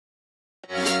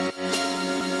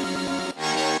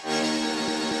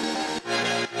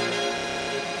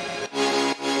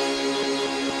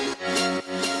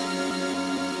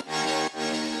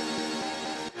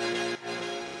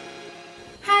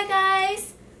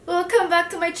back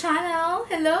to my channel.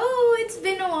 Hello, it's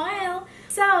been a while.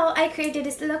 So I created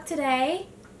this look today.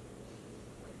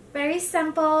 Very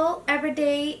simple,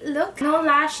 everyday look. No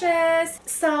lashes.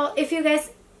 So if you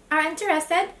guys are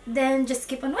interested, then just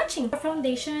keep on watching. For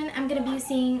foundation, I'm gonna be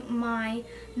using my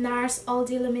NARS All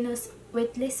Day Luminous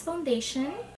Weightless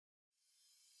Foundation.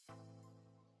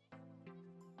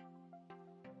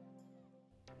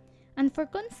 And for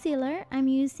concealer, I'm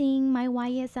using my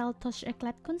YSL Touche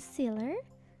Eclat Concealer.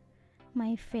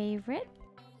 My favorite.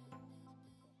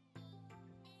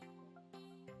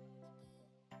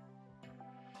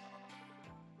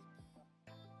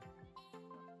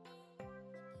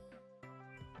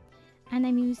 And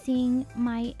I'm using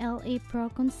my LA Pro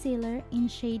Concealer in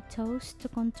shade Toast to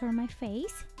contour my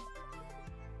face.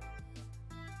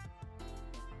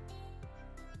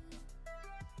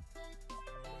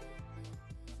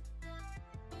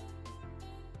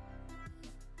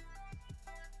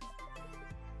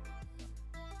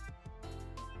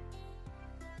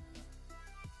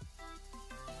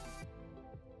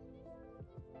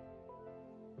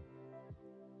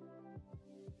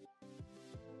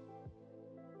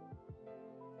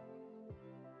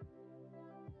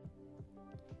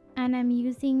 And I'm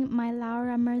using my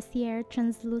Laura Mercier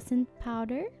translucent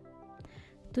powder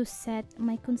to set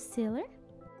my concealer.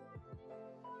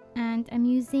 And I'm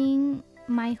using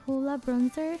my Hoola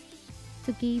bronzer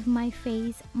to give my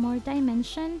face more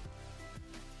dimension.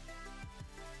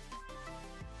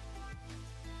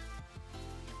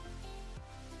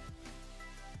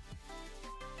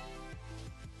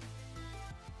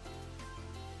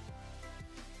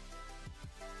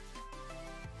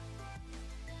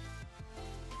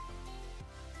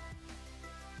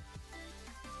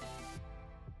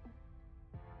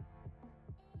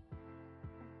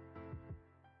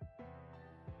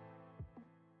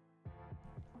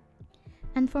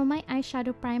 And for my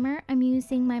eyeshadow primer, I'm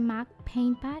using my MAC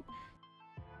Paint Pot.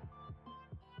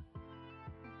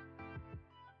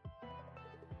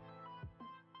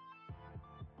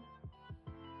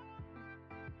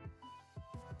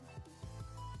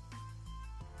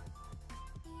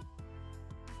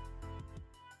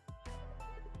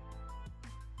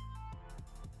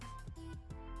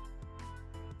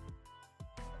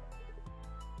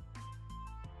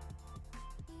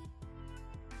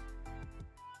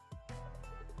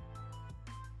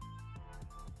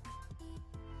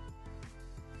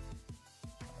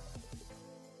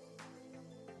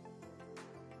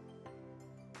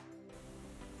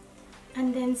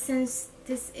 And then since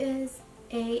this is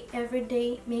a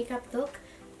everyday makeup look,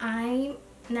 I'm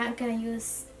not gonna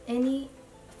use any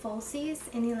falsies,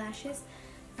 any lashes.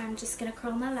 I'm just gonna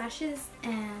curl my lashes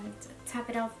and top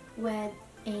it off with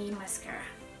a mascara.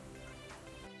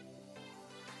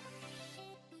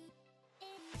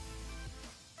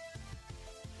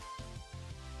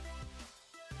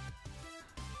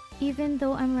 Even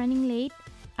though I'm running late,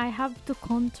 I have to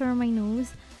contour my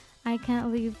nose. I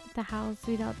can't leave the house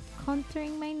without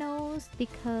contouring my nose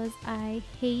because I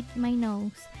hate my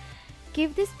nose.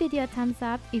 Give this video a thumbs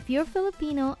up if you're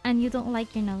Filipino and you don't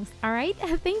like your nose. Alright?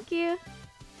 Thank you!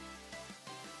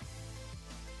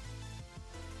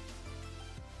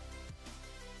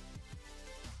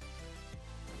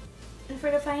 And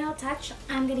for the final touch,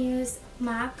 I'm gonna use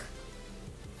MAC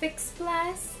Fix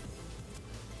Plus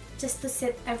just to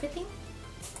set everything.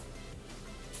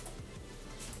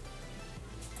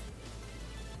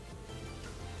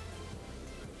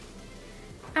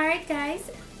 Alright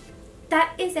guys,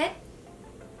 that is it.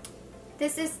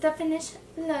 This is the finished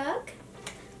look.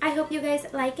 I hope you guys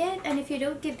like it, and if you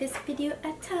do, give this video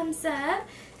a thumbs up,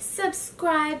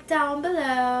 subscribe down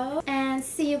below, and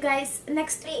see you guys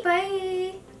next week.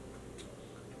 Bye!